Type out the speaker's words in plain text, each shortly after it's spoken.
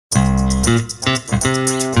From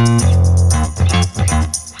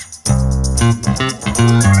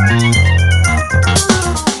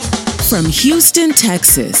Houston,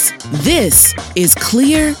 Texas, this is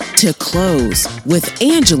Clear to Close with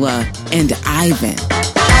Angela and Ivan.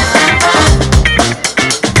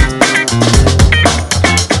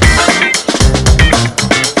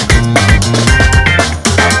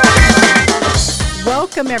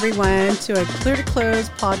 Welcome, everyone, to a Clear to Close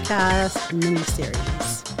podcast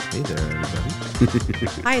mini-series. Hey there, everybody.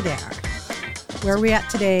 Hi there. Where are we at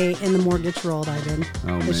today in the mortgage world, Ivan?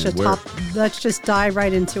 Oh, man. Let's just dive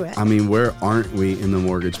right into it. I mean, where aren't we in the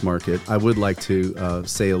mortgage market? I would like to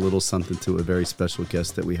say a little something to a very special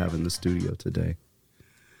guest that we have in the studio today.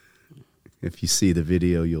 If you see the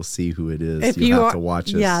video, you'll see who it is. You have to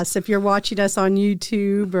watch us. Yes, if you're watching us on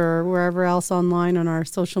YouTube or wherever else online on our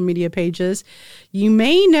social media pages, you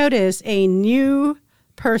may notice a new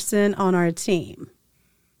person on our team.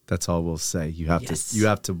 That's all we'll say. You have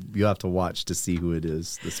to watch to see who it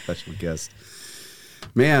is, the special guest.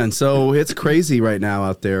 Man, so it's crazy right now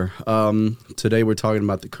out there. Today we're talking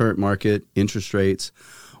about the current market, interest rates,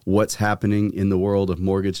 what's happening in the world of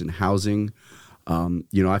mortgage and housing.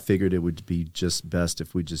 I figured it would be just best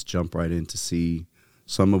if we just jump right in to see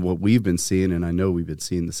some of what we've been seeing, and I know we've been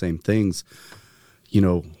seeing the same things.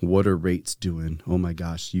 What are rates doing? Oh my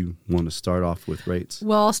gosh, you want to start off with rates?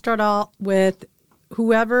 Well, I'll start off with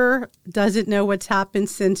whoever doesn't know what's happened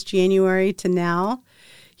since January to now.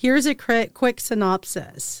 Here's a quick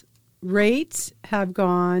synopsis. Rates have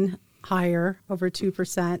gone higher, over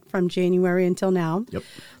 2% from January until now. Yep.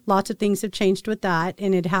 Lots of things have changed with that,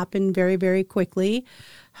 and it happened very, very quickly.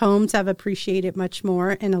 Homes have appreciated much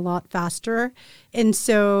more and a lot faster. And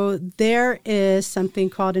so there is something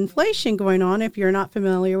called inflation going on. If you're not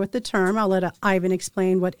familiar with the term, I'll let Ivan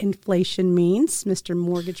explain what inflation means, Mr.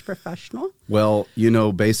 Mortgage Professional. Well,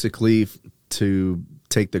 basically to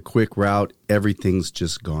take the quick route, everything's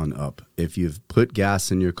just gone up. If you've put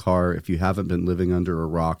gas in your car, if you haven't been living under a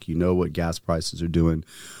rock, you know what gas prices are doing.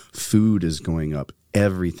 Food is going up.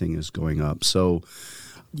 Everything is going up. So,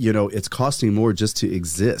 it's costing more just to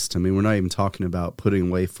exist. I mean, we're not even talking about putting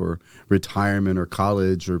away for retirement or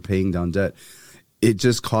college or paying down debt. It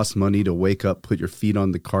just costs money to wake up, put your feet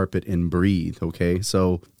on the carpet and breathe, okay?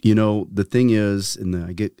 So, the thing is, and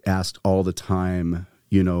I get asked all the time,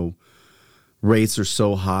 rates are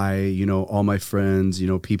so high, all my friends,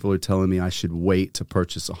 people are telling me I should wait to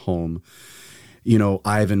purchase a home.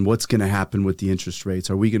 Ivan, what's going to happen with the interest rates?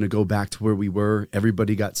 Are we going to go back to where we were?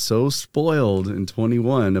 Everybody got so spoiled in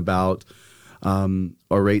 21 about our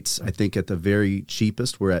rates. I think at the very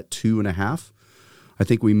cheapest, we're at 2.5. I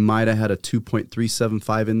think we might have had a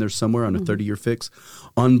 2.375 in there somewhere on a 30-year fix.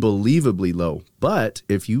 Unbelievably low. But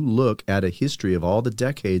if you look at a history of all the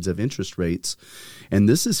decades of interest rates, and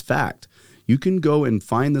this is fact, you can go and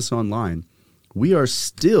find this online. We are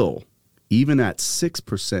still, even at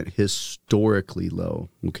 6%, historically low,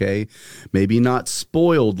 okay? Maybe not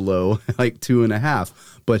spoiled low, like 2.5,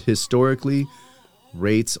 but historically,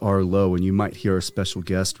 rates are low, and you might hear a special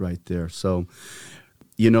guest right there. So,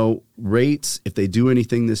 rates, if they do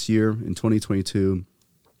anything this year in 2022,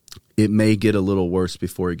 it may get a little worse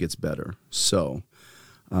before it gets better. So,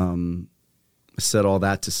 I said all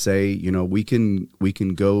that to say, we can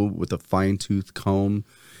go with a fine-tooth comb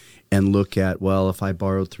and look at, well, if I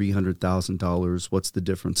borrowed $300,000, what's the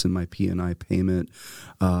difference in my P&I payment?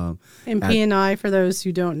 And P&I, for those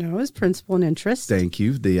who don't know, is principal and interest. Thank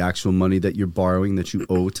you. The actual money that you're borrowing that you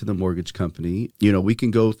owe to the mortgage company. We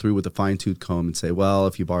can go through with a fine-tooth comb and say, well,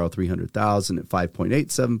 if you borrow $300,000 at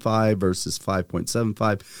 5.875 versus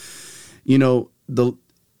 5.75,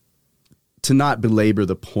 to not belabor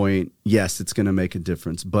the point, yes, it's going to make a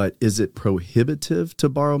difference. But is it prohibitive to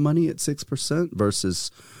borrow money at 6% versus,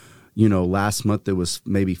 last month it was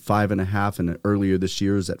maybe 5.5 and earlier this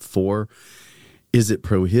year is at 4? Is it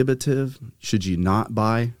prohibitive? Should you not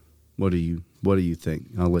buy? What do you think?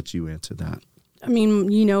 I'll let you answer that. I mean,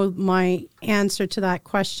 my answer to that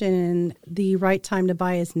question, the right time to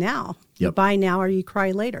buy is now. Yep. You buy now or you cry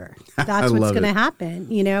later. That's what's going to happen,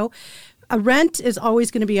 A rent is always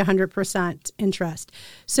going to be 100% interest.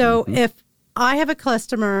 So if I have a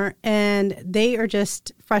customer and they are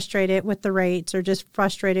just frustrated with the rates or just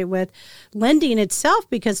frustrated with lending itself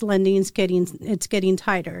because lending's getting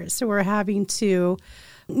tighter. So we're having to,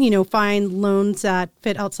 find loans that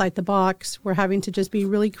fit outside the box. We're having to just be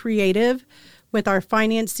really creative with our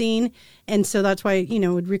financing. And so that's why,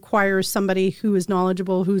 it requires somebody who is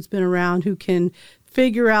knowledgeable, who's been around, who can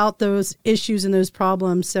figure out those issues and those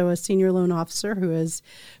problems. So a senior loan officer who has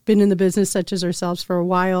been in the business such as ourselves for a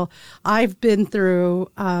while, I've been through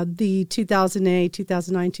the 2008,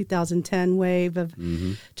 2009, 2010 wave of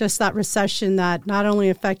just that recession that not only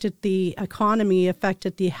affected the economy,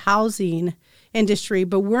 affected the housing industry,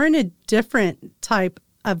 but we're in a different type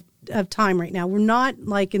of time right now. We're not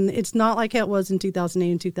like it's not like it was in 2008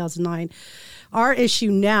 and 2009. Our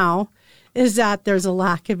issue now is that there's a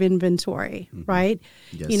lack of inventory, right?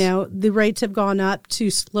 Yes. You know, the rates have gone up to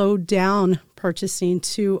slow down purchasing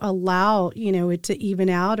to allow, you know, it to even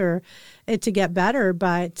out or it to get better.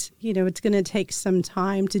 But, you know, it's going to take some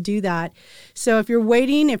time to do that. So if you're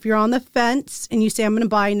waiting, if you're on the fence and you say, I'm going to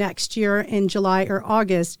buy next year in July or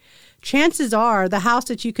August, chances are the house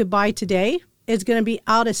that you could buy today is going to be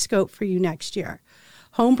out of scope for you next year.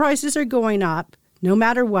 Home prices are going up. No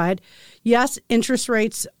matter what. Yes, interest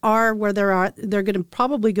rates are where they're going to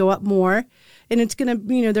probably go up more. And it's going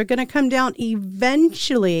to, you know, they're going to come down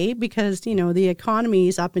eventually because, you know, the economy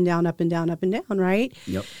is up and down, up and down, up and down, right?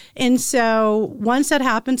 Yep. And so once that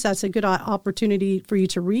happens, that's a good opportunity for you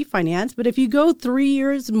to refinance. But if you go 3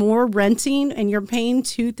 years more renting and you're paying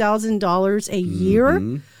 $2,000 a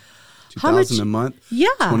year, how much a month? Yeah,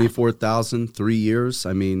 $24,000, 3 years.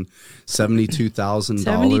 I mean, $72,000.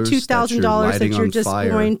 $72,000 that you're just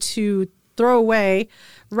going to throw away,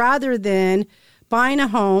 rather than buying a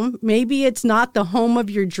home. Maybe it's not the home of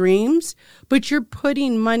your dreams, but you're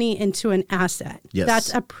putting money into an asset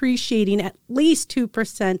that's appreciating at least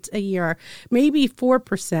 2% a year, maybe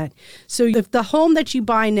 4%. So if the home that you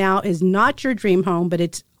buy now is not your dream home, but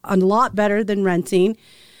it's a lot better than renting,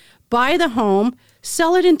 buy the home.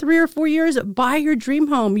 Sell it in 3 or 4 years. Buy your dream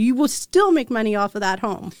home. You will still make money off of that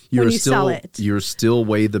home when you sell it. You're still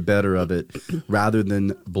way the better of it rather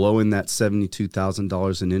than blowing that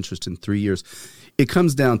 $72,000 in interest in 3 years. It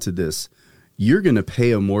comes down to this. You're going to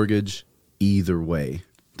pay a mortgage either way.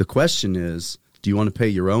 The question is, do you want to pay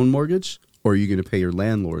your own mortgage or are you going to pay your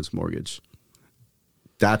landlord's mortgage?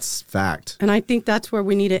 That's fact. And I think that's where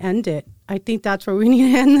we need to end it. I think that's where we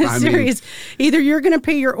need to end this series. Either you're going to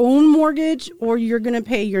pay your own mortgage or you're going to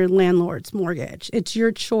pay your landlord's mortgage. It's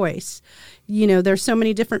your choice. You know, there's so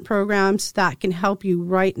many different programs that can help you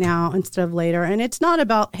right now instead of later. And it's not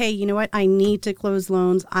about, hey, you know what? I need to close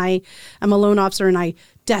loans. I am a loan officer and I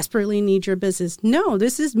desperately need your business. No,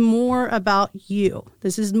 this is more about you.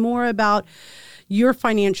 This is more about your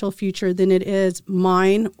financial future than it is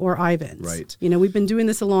mine or Ivan's. Right. You know, we've been doing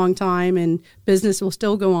this a long time and business will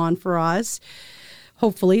still go on for us,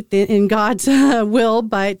 hopefully in God's will.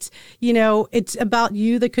 But, you know, it's about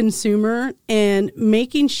you, the consumer, and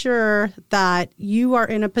making sure that you are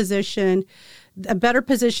in a better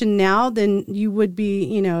position now than you would be,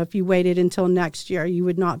 you know, if you waited until next year. You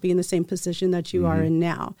would not be in the same position that you are in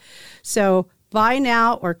now. So buy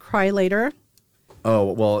now or cry later.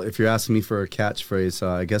 Oh, well, if you're asking me for a catchphrase,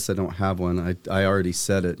 I guess I don't have one. I already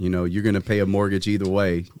said it. You know, you're going to pay a mortgage either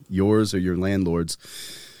way, yours or your landlord's.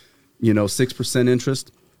 You know, 6%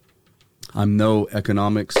 interest. I'm no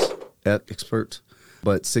economics expert,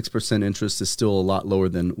 but 6% interest is still a lot lower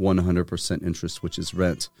than 100% interest, which is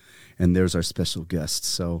rent. And there's our special guest.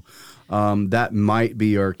 So that might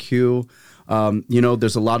be our cue. You know,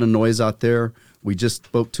 there's a lot of noise out there. We just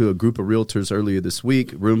spoke to a group of realtors earlier this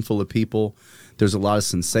week, room full of people. There's a lot of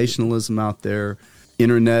sensationalism out there,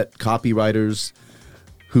 internet copywriters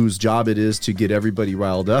whose job it is to get everybody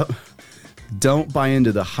riled up. Don't buy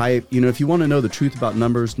into the hype. You know, if you want to know the truth about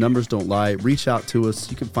numbers don't lie. Reach out to us.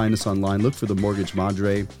 You can find us online. Look for the Mortgage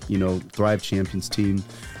Madre, you know, Thrive Champions team.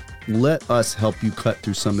 Let us help you cut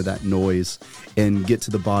through some of that noise and get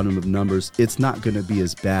to the bottom of numbers. It's not going to be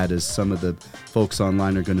as bad as some of the folks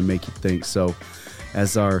online are going to make you think. So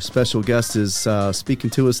as our special guest is speaking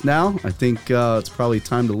to us now, I think it's probably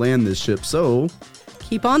time to land this ship. So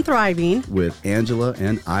keep on thriving with Angela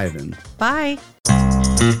and Ivan. Bye.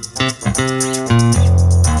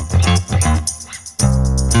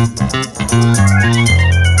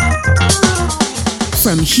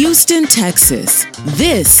 From Houston, Texas,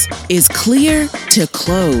 this is Clear to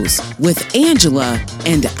Close with Angela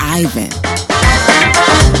and Ivan.